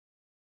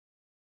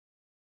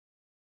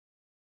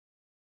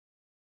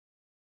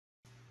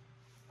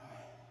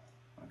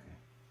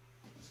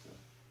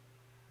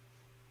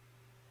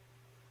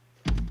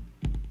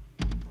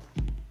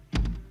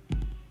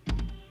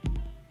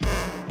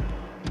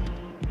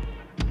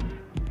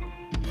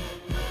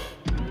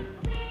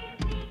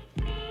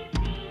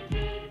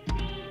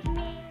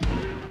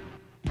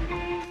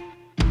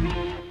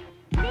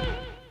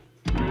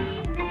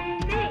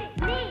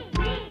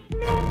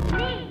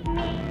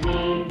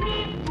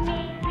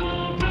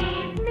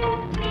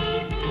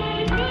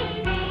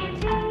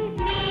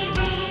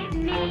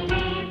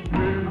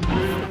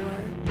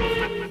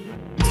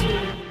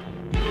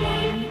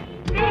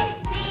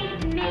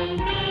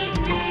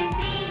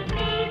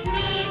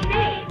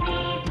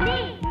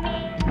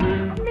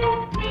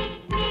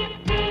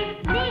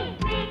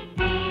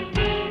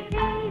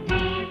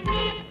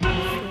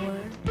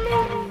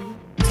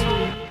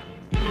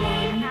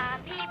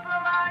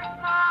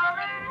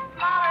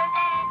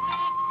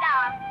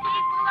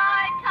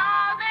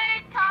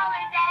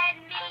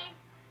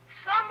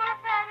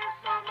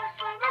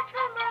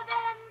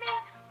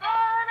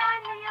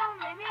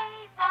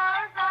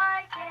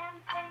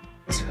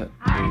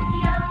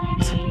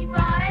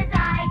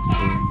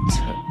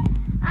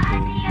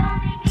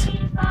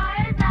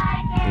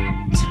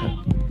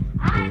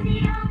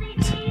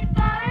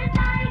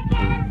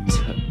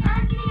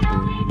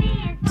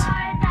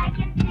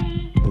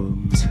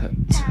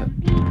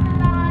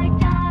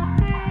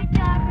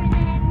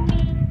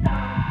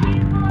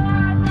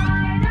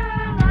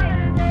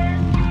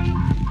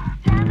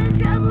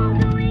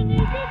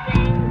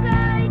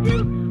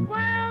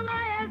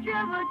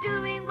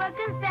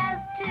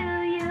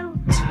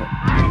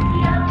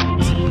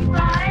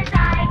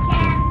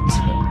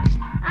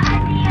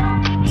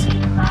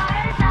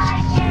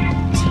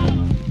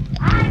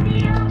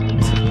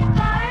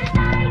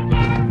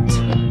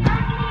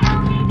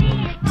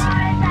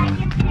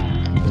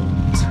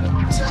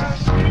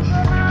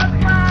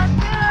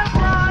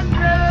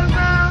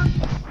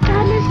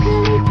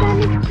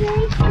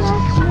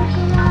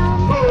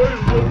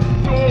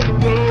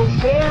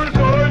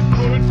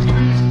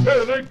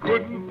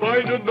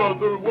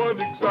Another one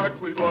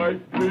exactly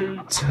like me.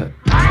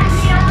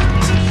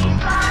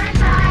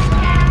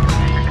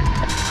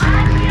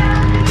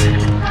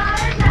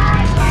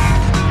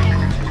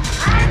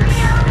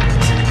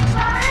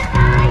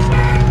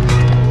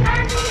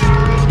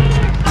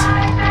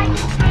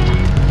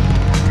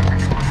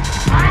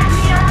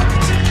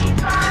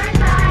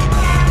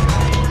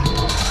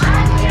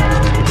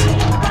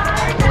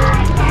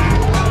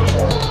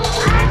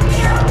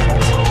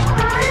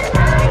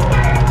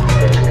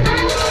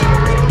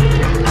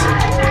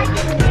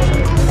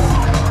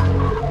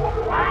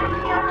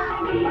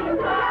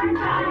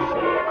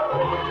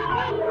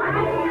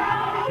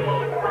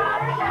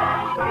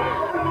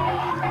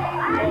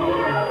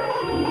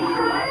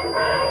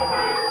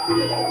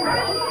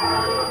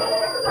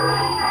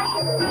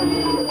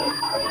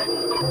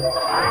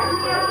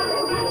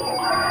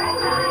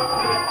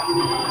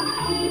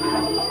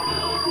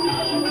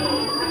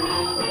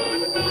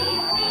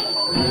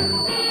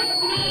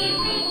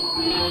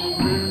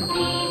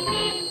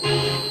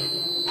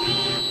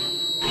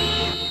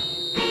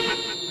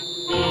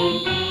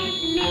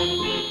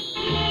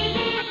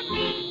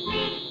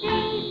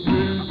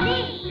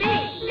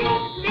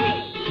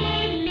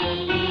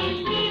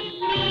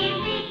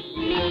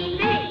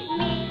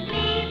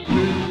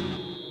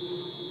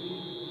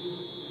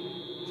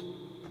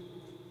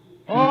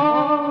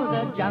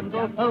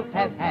 Jungle folk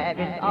have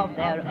habits of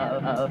their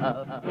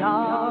own.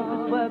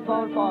 Dogs were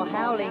born for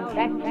howling,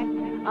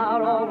 cats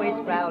are always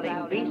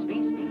growling,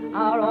 beasts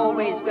are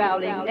always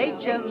growling,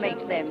 nature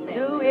makes them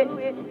do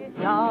it.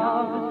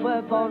 Dogs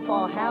were born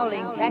for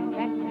howling, cats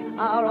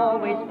are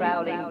always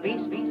growling,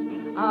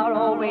 beasts are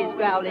always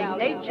growling,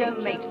 nature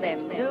makes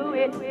them do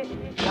it.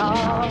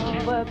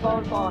 Dogs were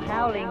born for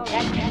howling,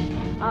 cats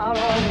are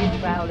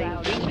always growling,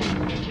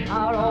 beasts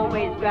are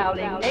always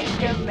growling,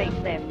 nature makes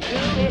them do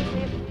it.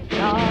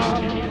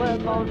 Dogs were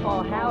born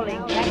for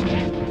howling, cats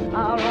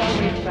are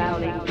always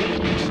growling,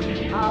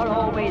 beasts are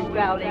always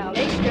growling,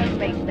 nature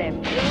makes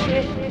them do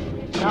it.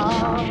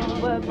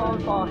 Dogs were born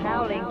for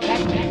howling,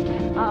 cats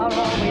are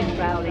always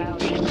growling,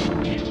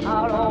 beasts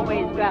are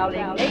always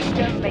growling,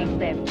 nature makes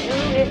them do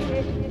it.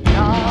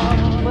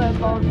 Dogs were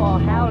born for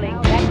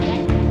howling, cats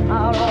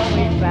are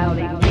always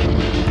growling,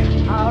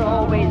 beasts are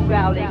always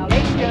growling,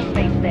 nature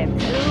makes them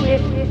do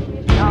it.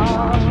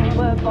 Dogs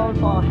were born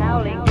for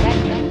howling,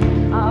 cats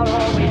are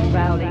always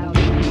growling,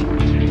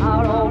 beasts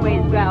are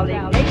always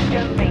growling,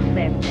 nature makes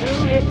them do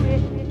it.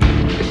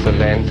 It's a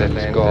land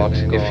that God,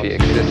 if he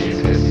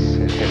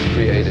exists, has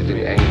created in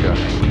anger.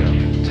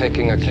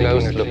 Taking a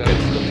close look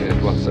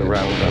at what's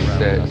around us,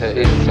 there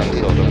is some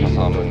sort of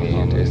harmony.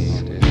 It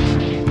is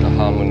the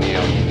harmony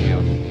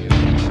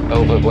of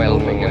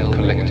overwhelming and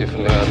collective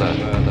murder.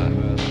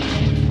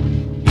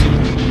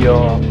 Do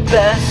your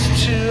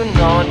best to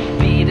not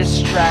be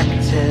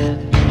distracted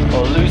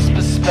or lose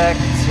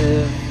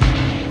perspective.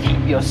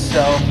 Keep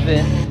yourself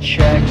in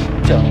check.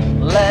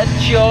 Don't let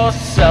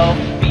yourself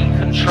be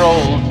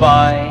controlled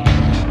by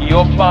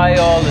your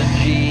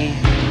biology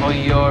or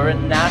your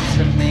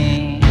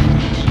anatomy.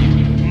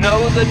 You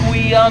know that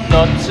we are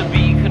not to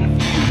be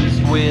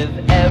confused with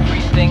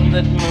everything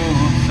that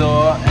moves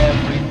or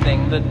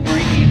everything that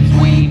breathes.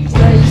 We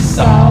place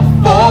our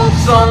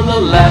forks on the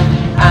left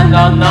and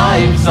our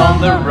knives on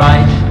the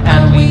right,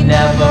 and we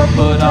never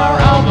put our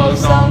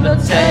elbows on the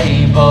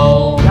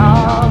table.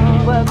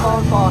 Dogs were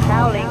born for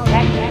howling,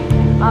 cats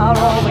are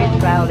always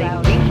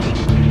growling,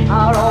 beasts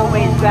are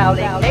always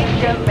growling,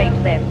 nature makes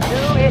them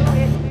do it.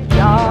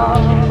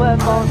 Dogs were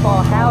born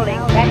for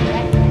howling,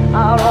 cats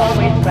are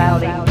always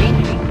growling,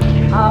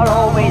 beasts are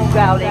always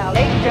growling,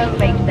 nature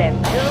makes them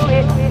do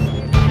it.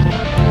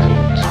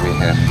 And we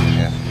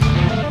have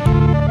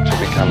to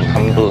become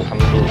humble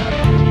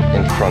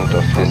in front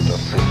of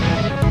this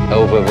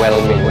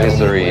overwhelming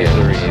misery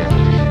and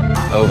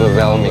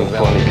overwhelming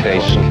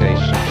fornication,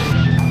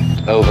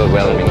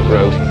 overwhelming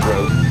growth,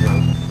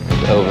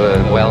 and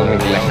overwhelming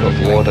lack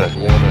of water.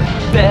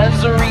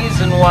 There's a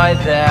reason why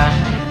they're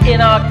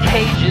in our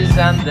cages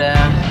and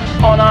they're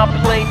on our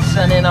plates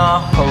and in our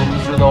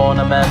homes with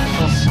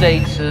ornamental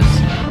status.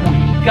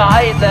 We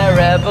guide their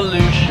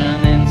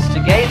evolution,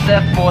 instigate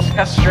their forced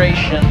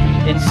castration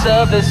in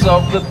service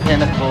of the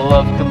pinnacle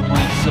of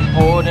complete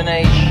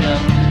subordination.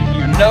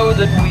 You know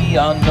that we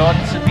are not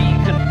to be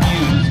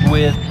confused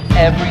with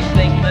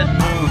everything that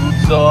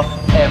moves or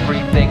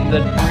everything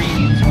that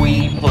breathes.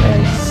 We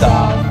place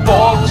our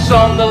forks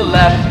on the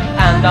left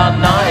and our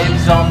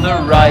knives on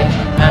the right,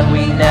 and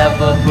we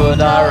never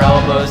put our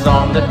elbows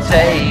on the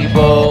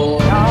table.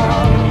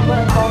 Dogs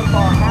were born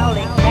for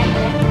howling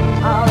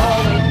cats, are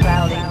always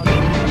growling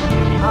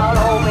beasts, are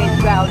always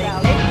growling.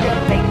 Nature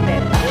makes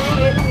them do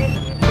it.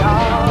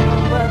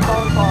 Dogs were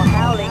born for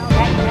howling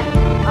cats,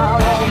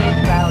 are always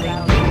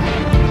growling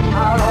beasts,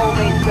 are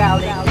always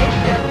growling.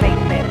 Nature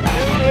makes them do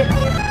it.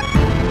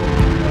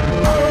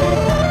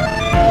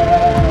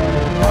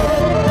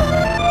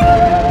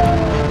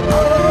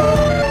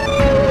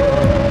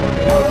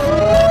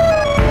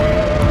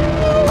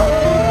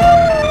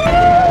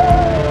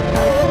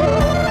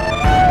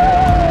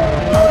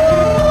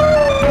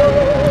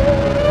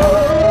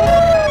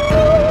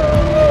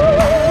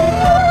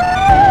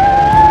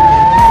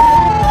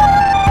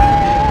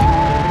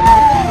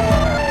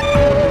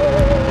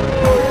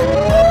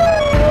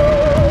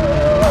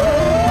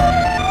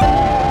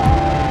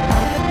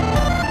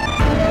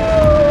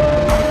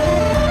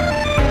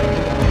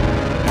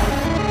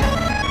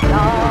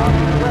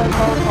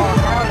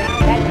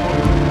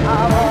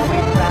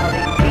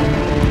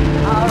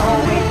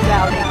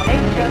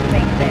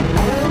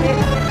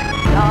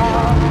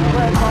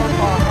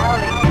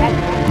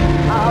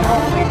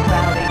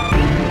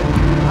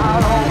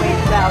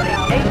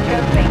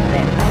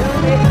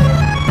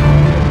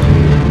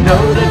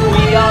 Know that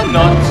we are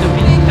not to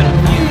be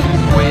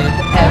confused with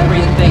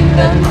everything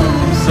that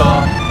moves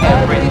or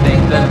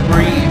everything that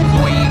breathes.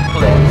 We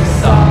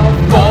place our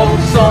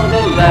forks on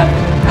the left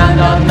and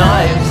our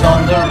knives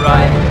on the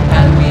right,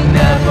 and we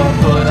never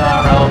put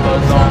our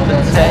elbows on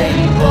the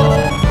table.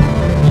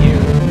 You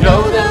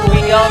know that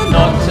we are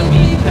not to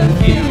be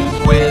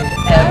confused with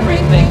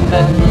everything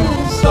that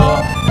moves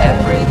or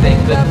everything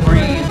that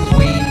breathes.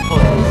 We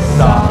place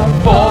our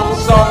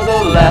forks on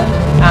the left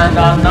and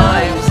our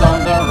knives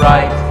on the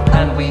right,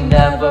 and we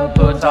never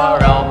put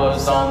our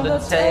elbows on the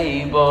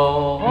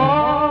table.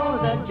 All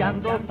the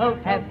jungle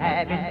folk have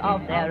habits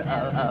of their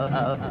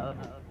own.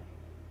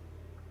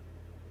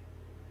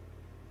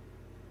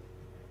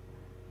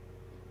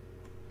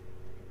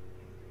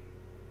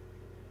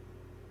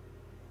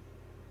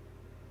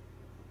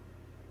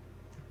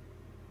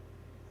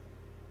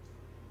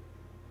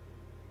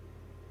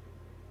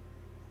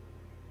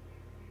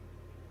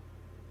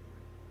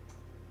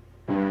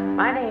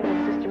 My name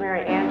is Sister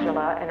Mary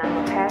Angela, and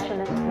I'm a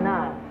Passionist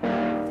nun.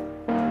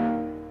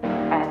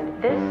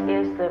 And this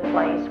is the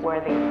place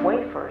where the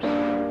wafers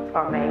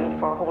are made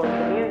for Holy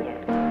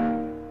Communion.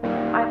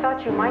 I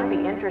thought you might be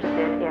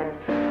interested in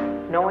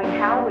knowing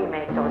how we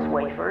make those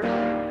wafers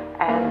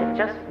and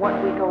just what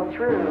we go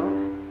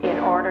through in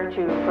order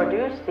to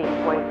produce these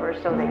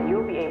wafers so that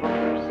you'll be able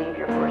to receive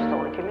your first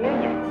Holy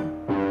Communion.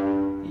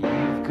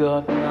 You've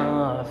got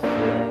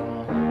nothing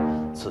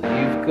till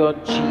you've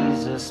got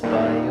Jesus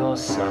by your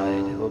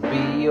side. He'll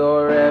be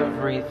your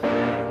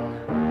everything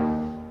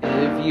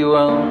if you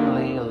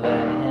only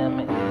let him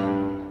in.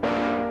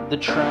 The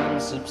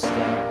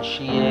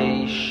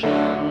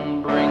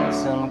transubstantiation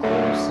brings him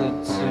closer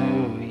to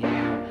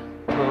you,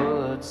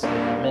 puts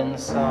him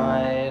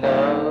inside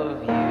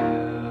of you.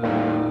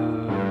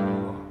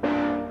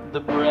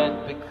 The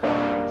bread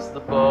becomes the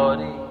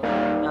body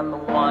and the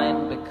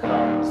wine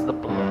becomes the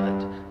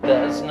blood.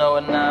 There's no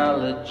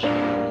analogy,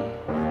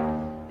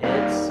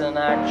 it's an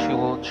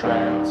actual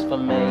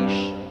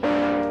transformation.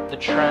 The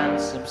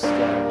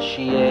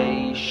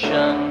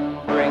transubstantiation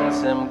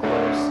brings him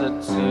closer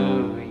to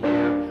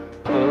you,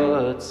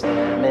 puts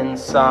him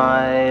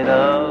inside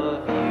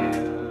of you.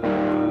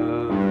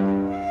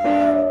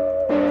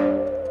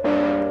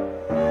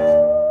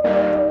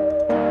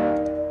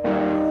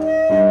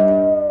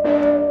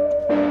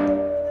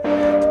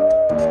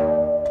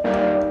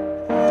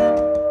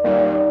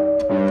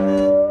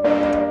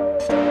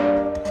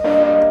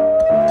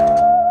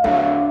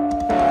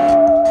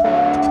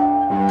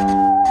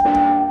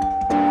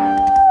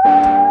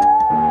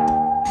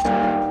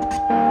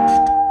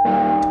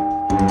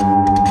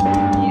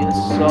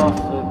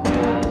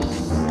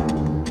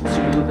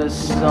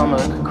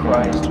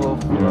 Christ will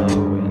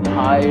flow in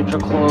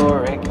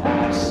hydrochloric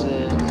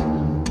acid.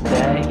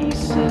 There he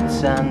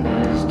sits and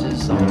is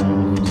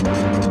dissolved.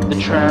 The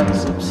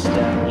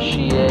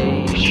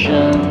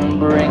transubstantiation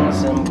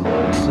brings him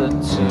closer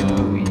to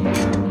you,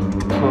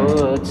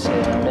 puts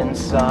him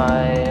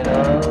inside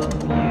of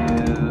you.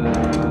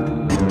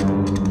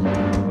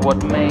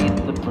 What made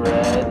the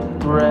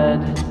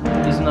bread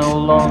is no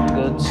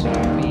longer to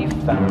be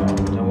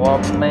found. And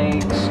what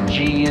makes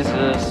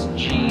Jesus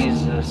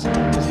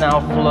is now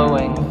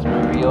flowing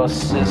through your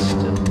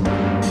system.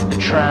 The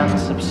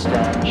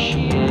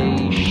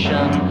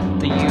transubstantiation,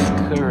 the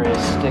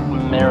Eucharistic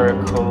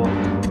miracle,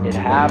 it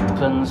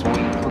happens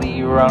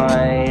weekly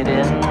right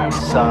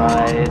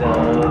inside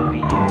of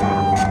you.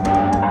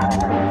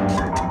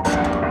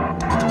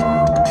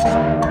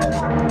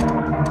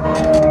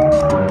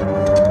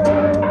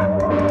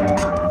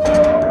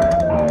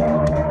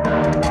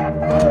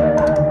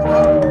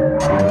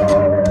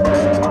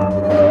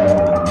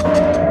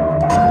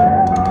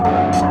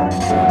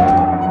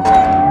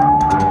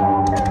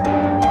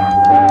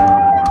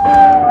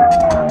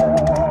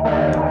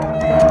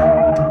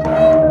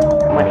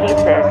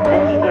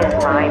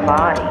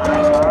 body.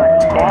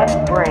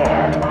 That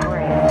bread,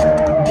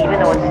 even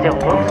though it still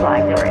looks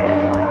like bread,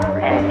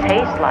 and it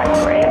tastes like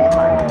bread, it's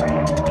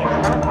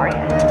not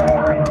bread.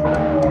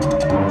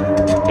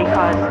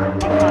 Because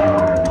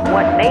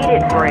what made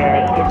it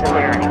bread is a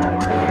learning.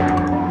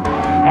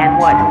 And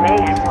what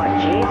makes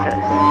Jesus,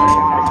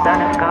 the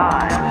Son of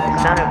God, the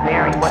Son of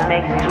Mary, what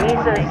makes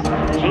Jesus,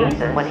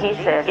 when he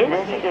says,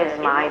 this is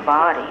my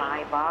body,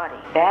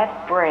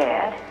 that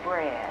bread,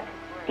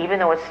 even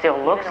though it still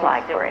looks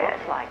like bread,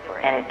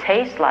 and it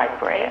tastes like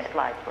bread,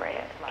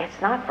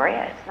 it's not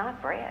bread. It's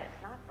not bread.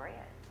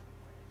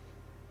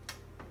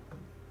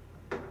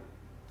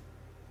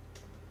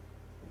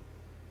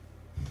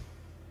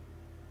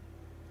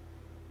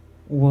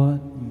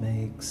 What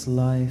makes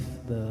life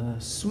the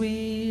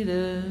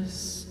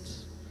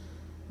sweetest,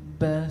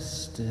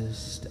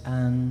 bestest,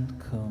 and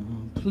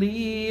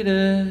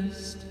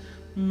completest?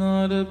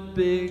 Not a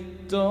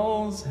big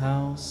doll's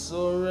house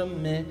or a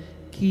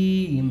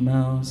Mickey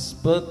Mouse,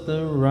 but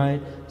the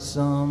right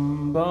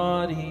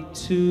somebody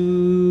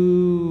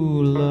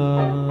to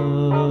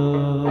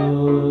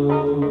love.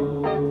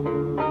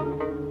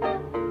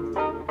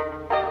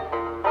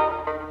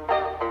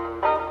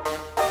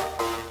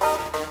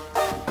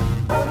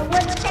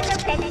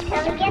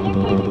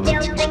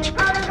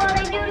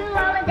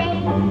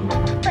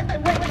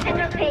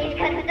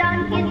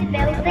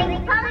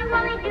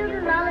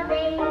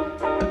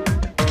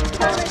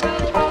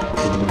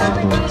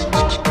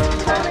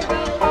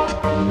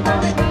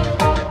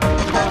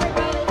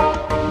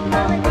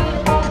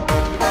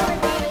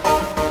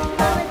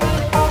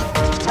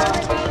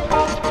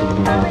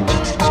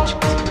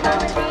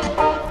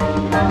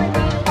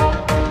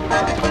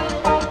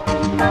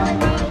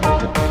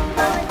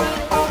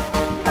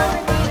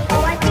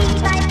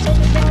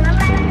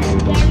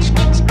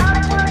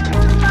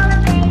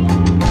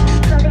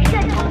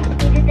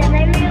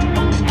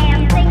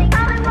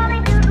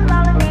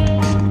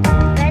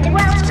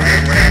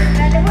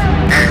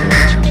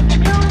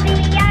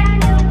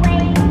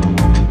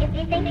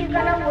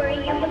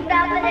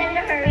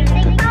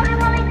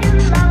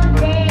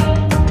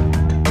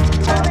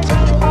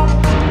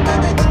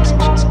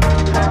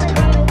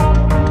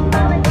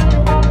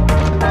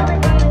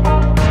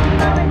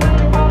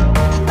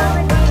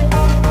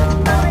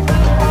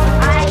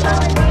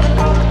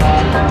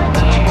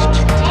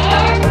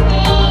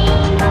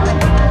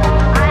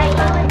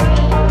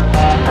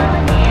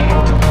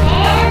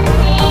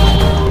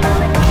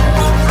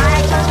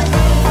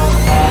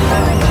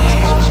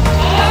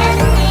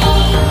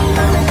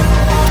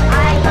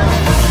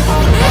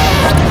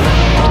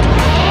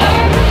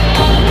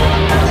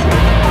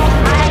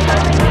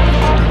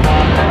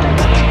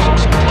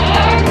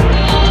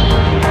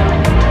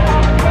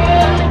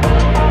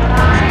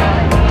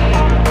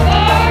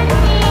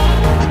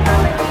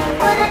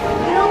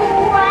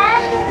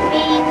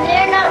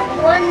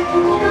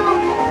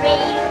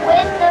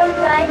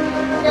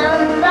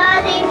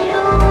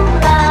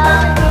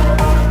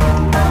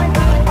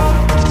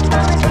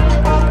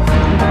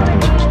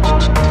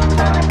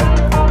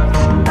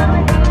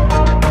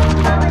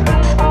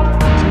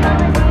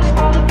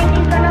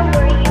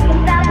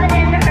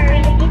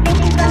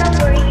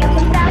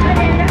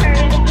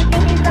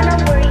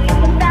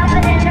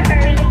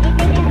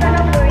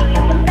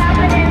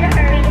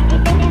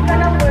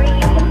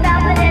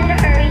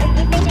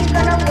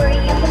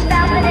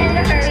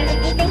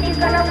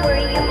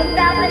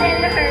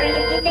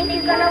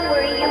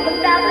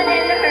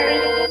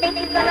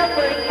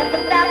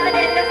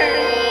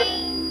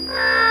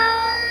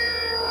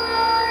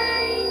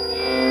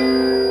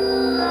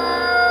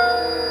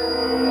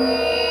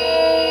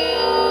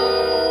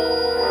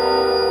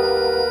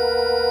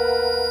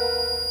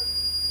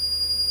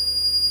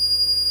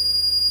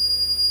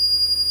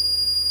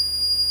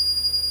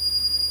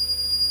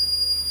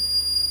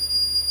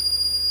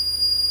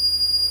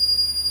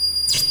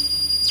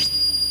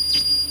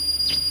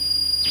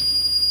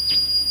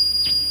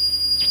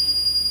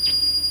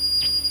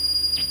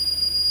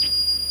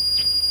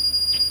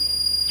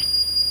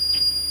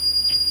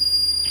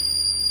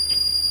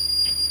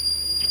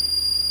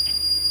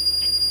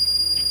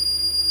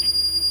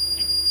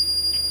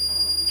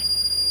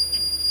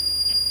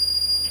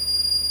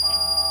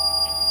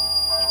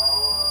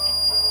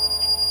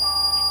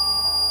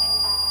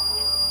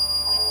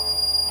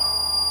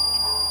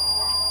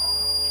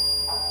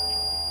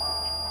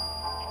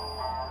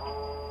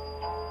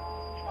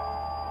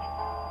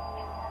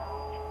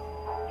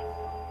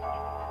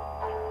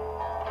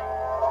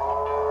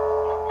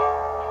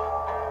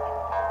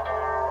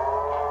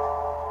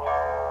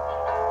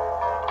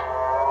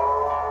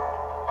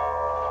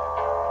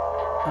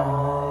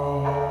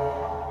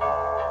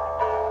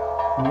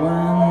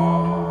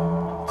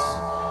 Went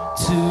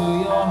to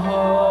your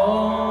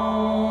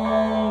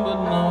home, but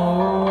no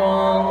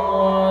one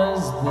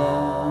was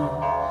there,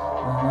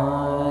 and I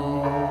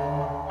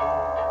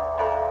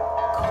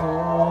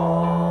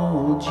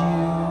called you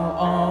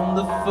on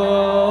the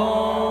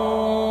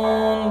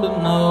phone, but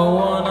no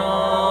one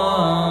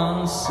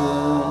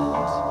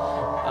answered.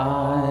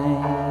 I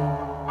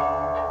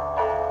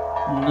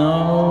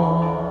know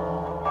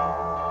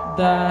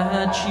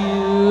that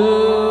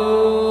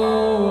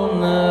you'll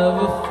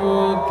never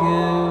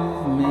forgive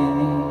me,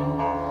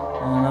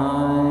 and I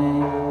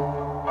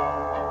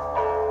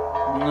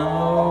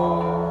know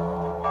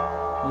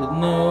that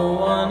no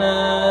one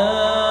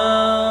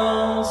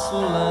else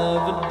will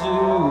ever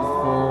do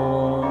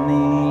for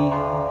me.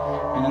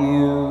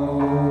 You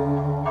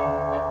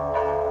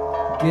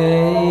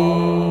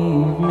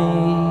gave me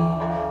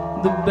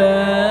the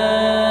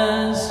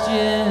best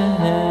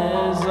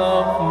years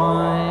of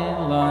my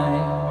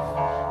life,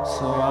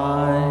 so I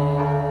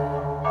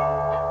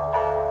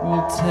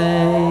will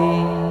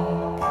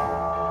take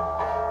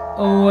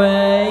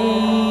away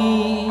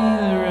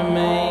the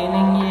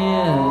remaining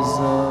years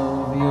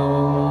of yours.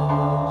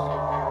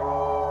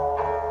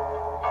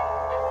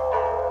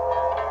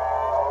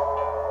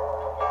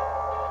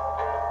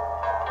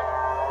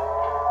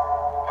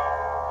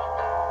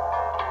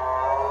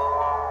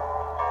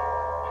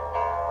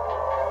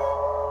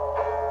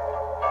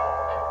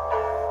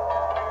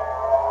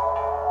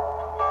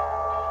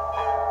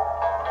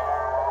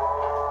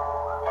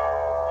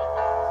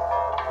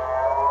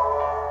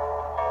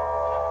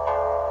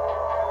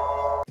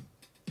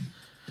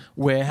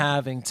 We're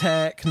having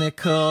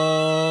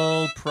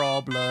technical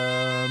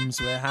problems.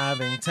 We're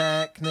having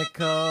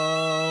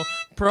technical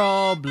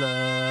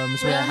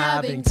problems. We're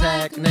having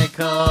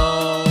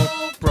technical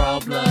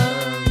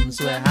problems.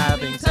 We're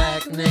having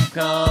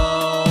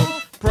technical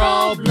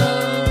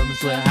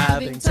problems. We're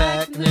having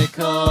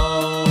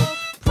technical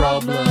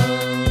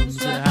problems.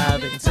 We're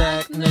having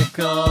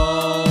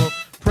technical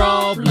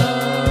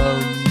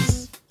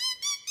problems.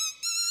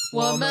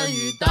 我们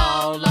遇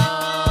到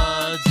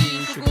了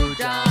技术故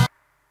障。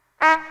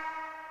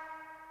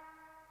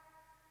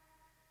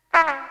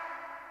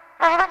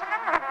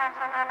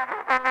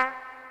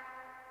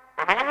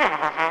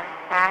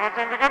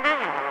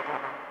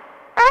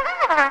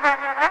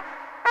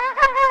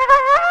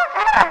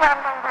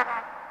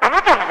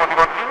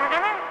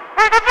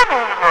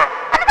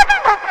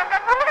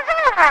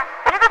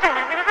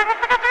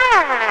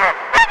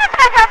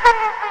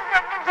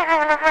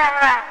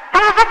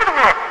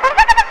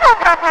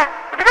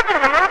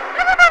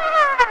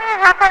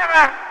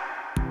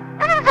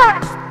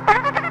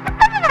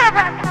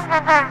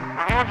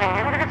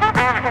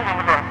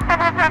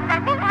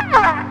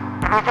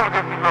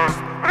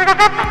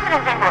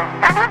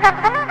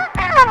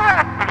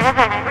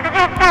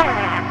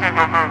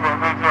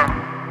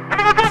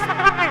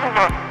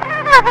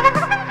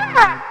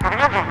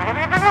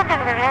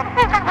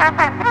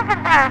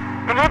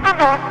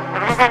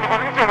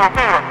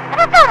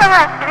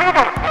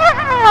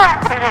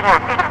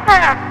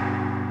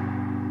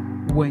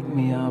Wake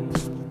me up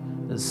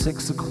at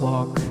 6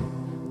 o'clock.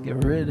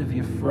 Get rid of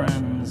your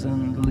friends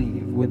and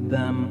leave with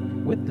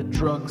them, with the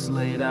drugs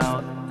laid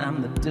out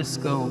and the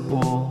disco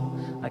ball.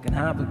 I can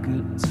have a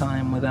good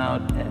time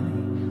without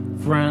any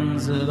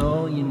friends at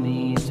all. You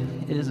need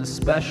is a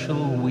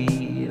special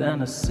weed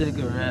and a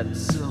cigarette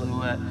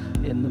silhouette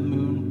in the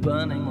moon,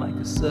 burning like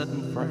a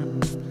certain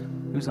friend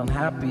who's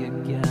unhappy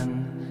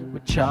again,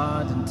 with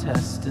charred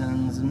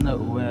intestines and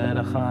nowhere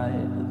to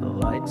hide. The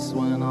lights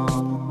went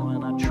on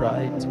when I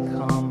tried to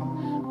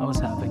come. I was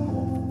having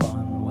more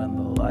fun when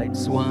the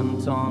lights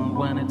weren't on,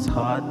 when it's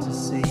hard to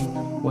see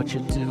what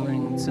you're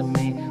doing to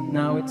me.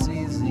 Now it's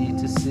easy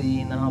to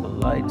see. Now the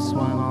lights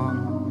went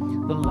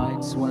on. The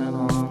lights went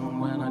on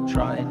when I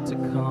tried to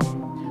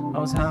come. I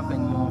was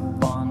having more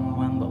fun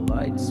when the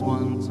lights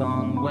weren't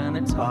on, when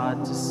it's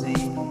hard to see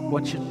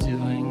what you're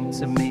doing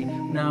to me.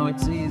 Now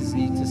it's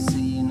easy to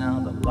see. Now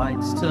the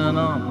lights turn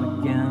on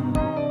again.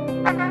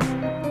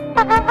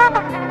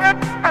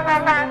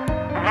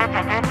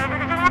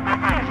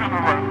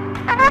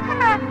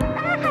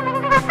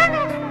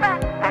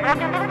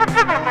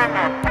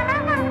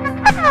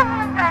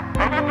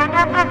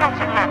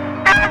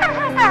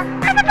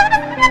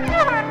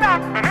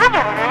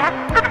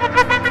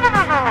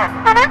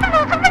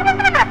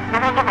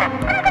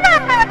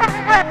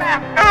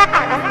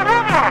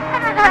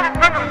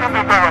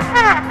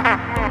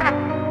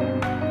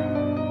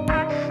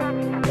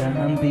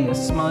 Be a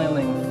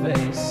smiling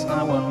face.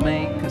 I won't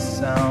make a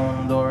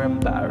sound or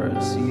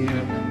embarrass you.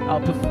 I'll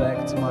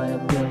perfect my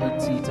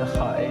ability to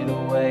hide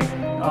away.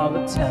 I'll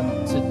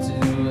attempt to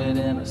do it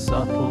in a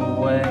subtle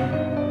way.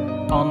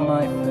 On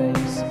my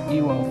face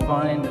you won't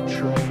find a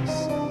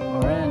trace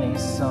or any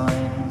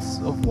signs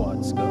of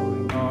what's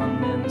going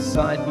on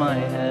inside my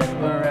head,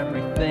 where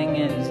everything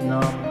is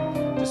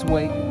numb. Just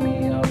wake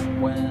me up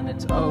when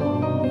it's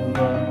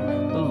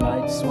over. The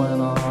lights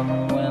went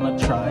on when I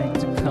tried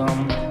to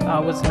come. I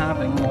was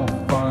having more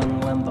fun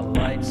when the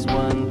lights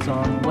weren't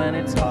on, when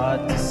it's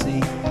hard to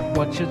see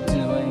what you're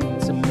doing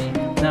to me.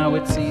 Now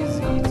it's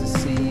easy to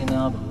see.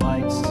 Now the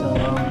lights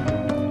turn on.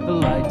 The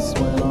lights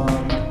went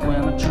on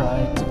when I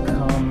tried to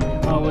come.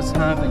 I was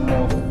having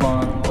more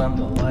fun when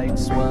the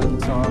lights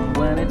weren't on,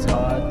 when it's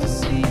hard to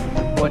see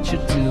what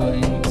you're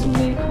doing to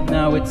me.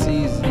 Now it's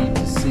easy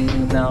to see.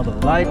 Now the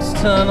lights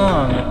turn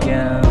on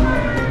again.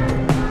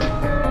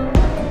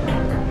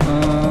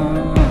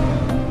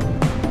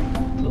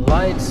 The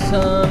lights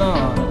turn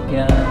on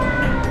again.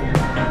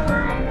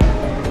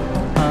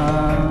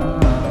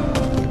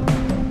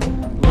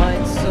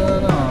 Lights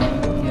turn on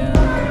again.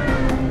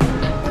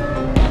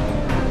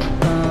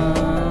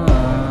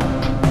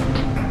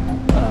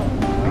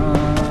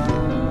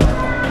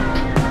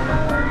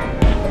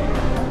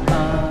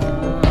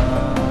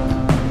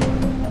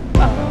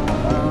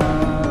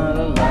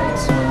 The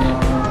lights went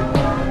on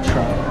when I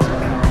tried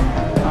to come.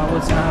 I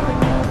was having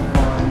more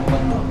fun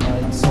when the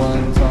lights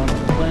went on.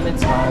 When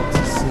it's hard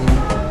to see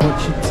what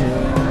you're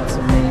doing to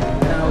me,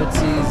 now it's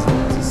easy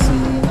to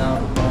see. Now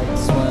the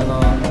lights went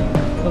on.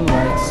 The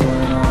lights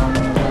went on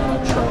when I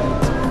tried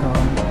to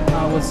come.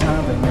 I was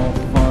having more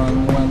fun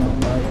when the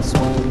lights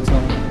went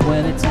on.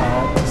 When it's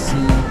hard to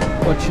see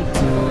what you're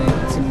doing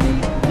to me,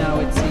 now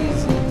it's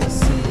easy to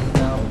see.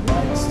 Now the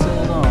lights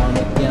turn on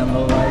again. The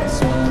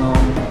lights went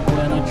on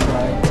when I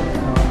tried to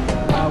come.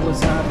 I was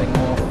having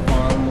more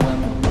fun when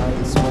the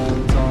lights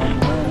went on.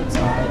 When it's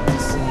hard to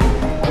see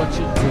what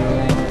you're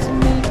doing to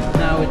me,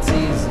 now it's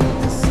easy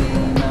to see.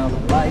 Now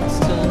the lights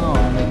turn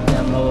on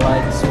again. The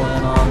lights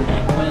went on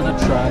when I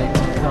tried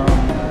to come.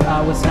 I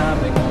was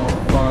having more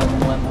fun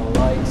when the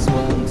lights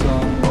went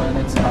on. When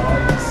it's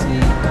hard to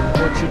see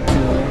what you're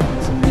doing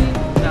to me,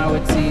 now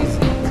it's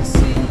easy to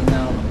see.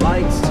 Now the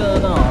lights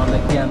turn on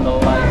again. The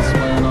lights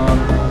went on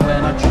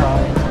when I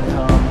tried to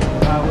come.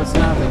 I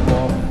was having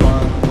more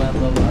fun when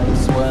the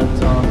lights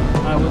went on.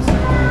 I was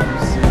happy to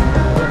see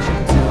what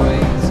you're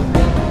doing to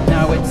me,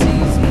 now it's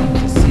easy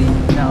to see.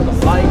 Now the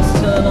lights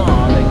turn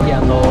on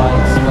again. The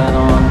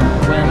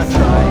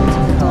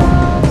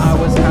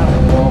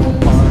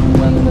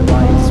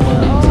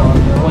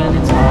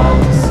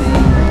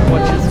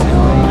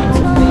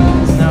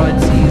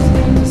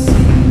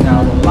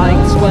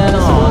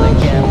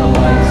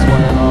lights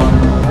went on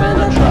when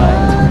I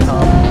tried to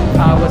come.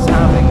 I was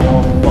having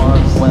more fun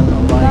when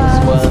the lights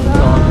went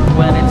on.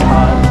 When it's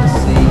hard to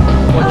see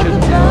what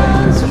you're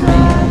doing to me,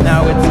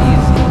 now it's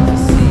easy to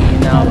see.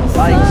 Now the lights went on again. The lights went on when I tried to come. I was having more fun when the lights went on. When it's hard to see what you're doing to me, now it's easy to see. Now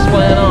the lights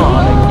went on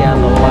again.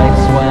 The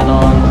lights went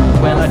on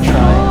when I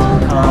tried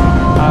to come.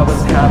 I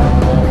was having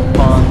more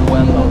fun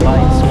when the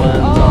lights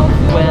went on.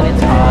 When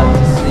it's hard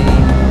to see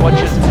what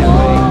you're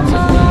doing to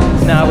me,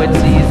 now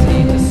it's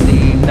easy to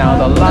see. Now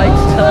the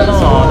lights turn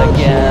on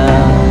again.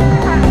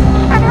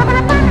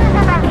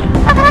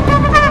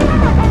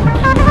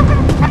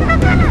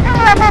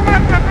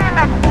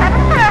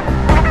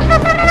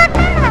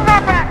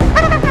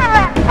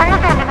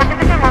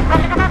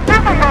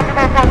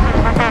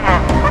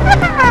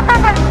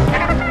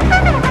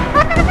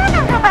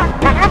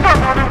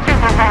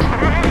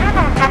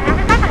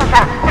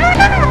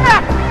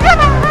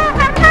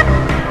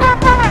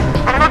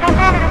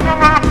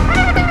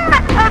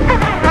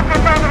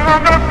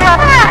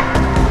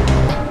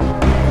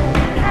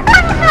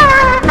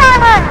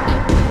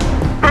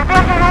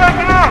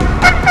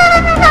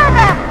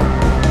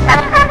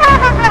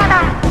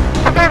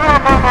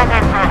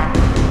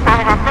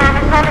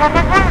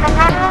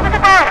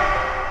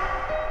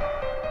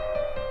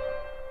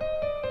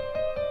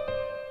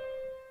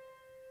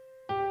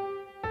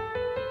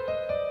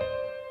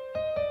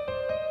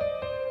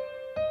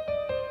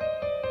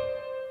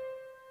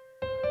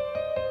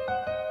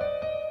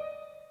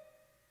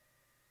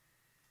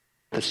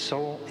 The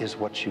soul is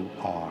what you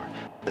are.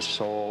 The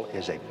soul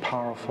is a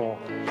powerful,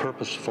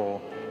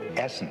 purposeful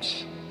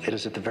essence. It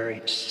is at the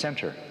very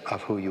center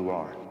of who you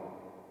are.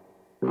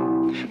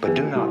 But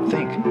do not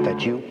think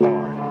that you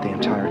are the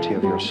entirety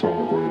of your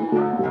soul.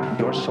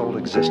 Your soul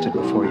existed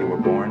before you were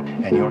born,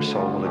 and your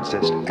soul will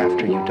exist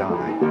after you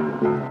die.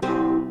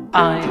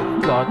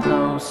 I've got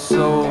no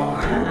soul,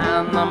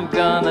 and I'm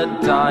gonna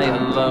die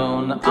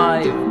alone.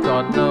 I've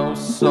got no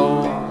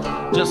soul,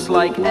 just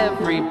like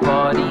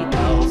everybody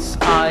else.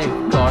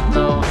 I've got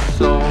no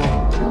soul,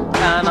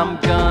 and I'm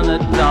gonna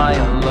die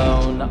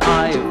alone.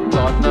 I've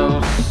got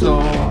no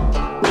soul,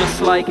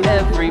 just like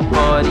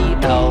everybody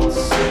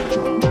else.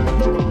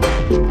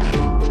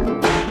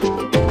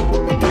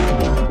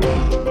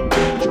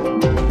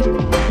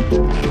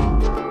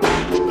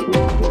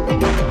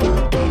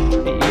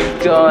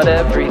 You've got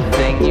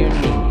everything you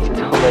need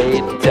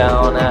laid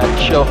down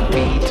at your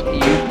feet.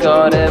 You've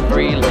got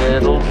every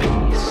little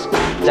piece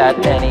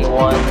that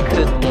anyone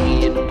could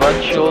need,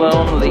 but you'll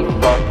only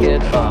fuck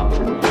it up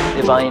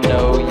if I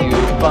know you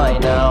by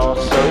now.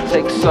 So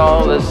take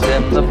solace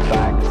in the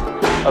fact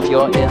of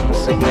your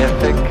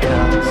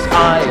insignificance.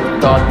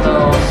 I've got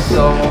no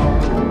soul,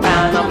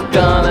 and I'm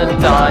gonna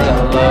die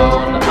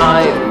alone.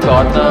 I've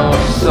got no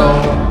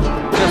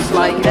soul, just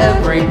like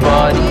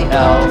everybody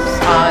else.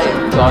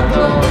 I've got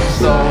no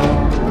soul,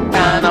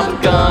 and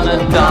I'm gonna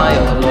die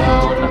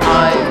alone.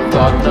 I've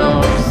got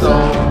no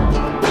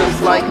soul,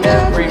 just like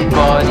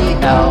everybody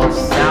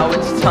else. Now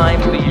it's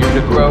time for you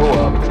to grow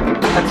up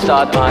and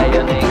start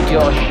ironing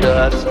your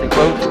shirts. Take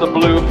both the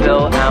blue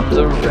pill and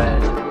the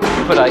red.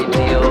 Put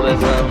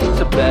idealism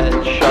to bed.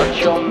 Shut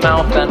your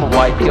mouth and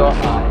wipe your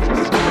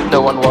eyes.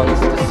 No one wants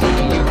to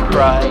see you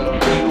cry.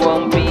 You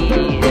won't be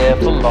here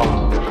for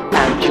long,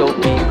 and you'll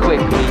be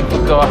quickly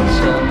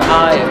forgotten.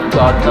 I've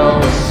got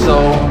no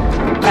soul,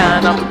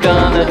 and I'm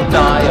gonna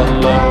die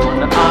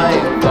alone.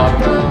 I've got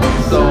no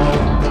soul,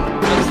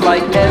 just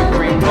like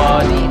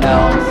everybody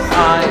else.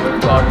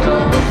 I've got no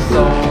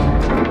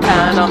soul,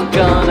 and I'm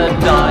gonna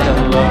die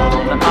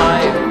alone.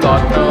 I've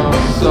got no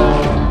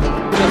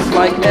soul, just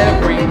like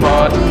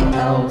everybody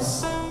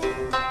else.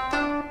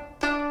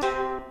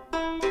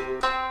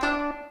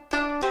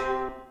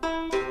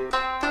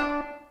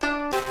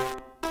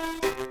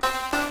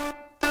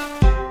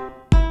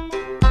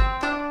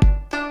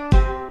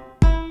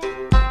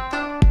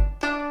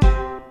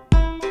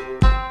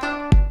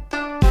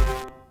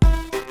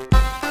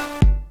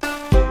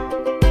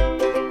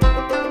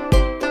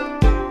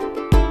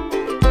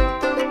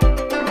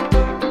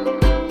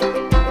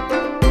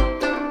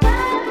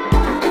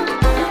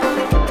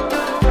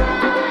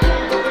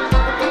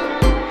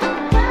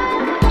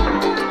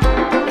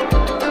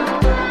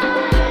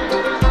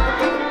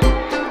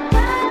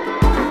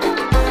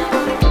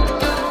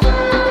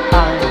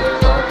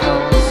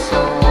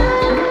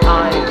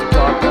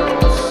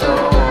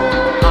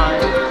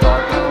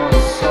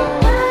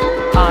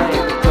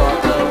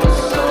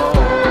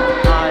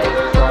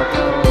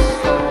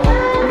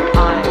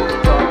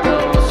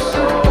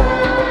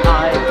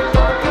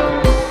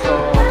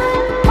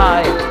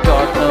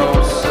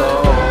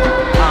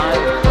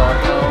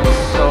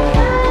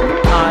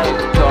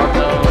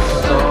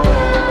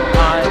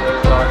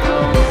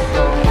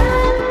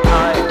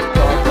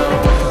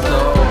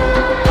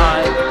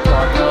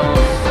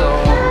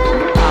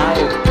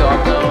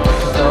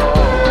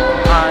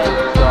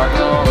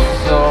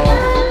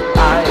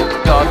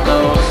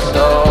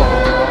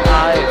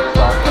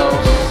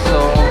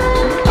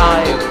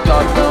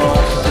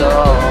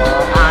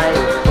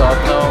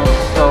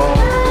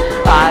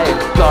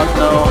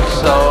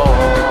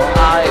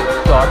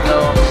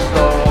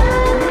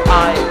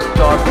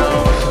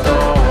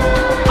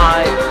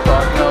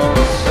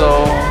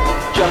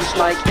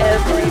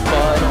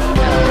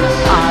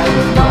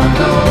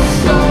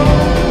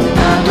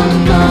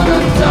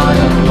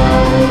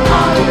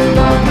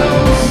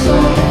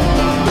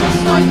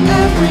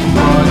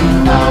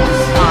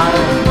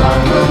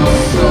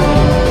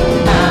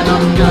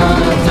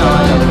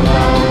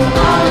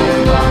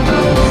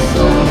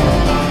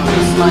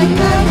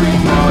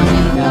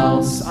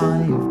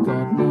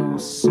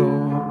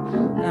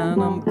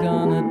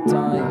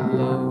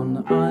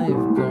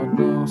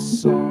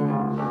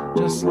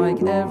 Just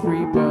like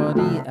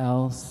everybody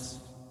else.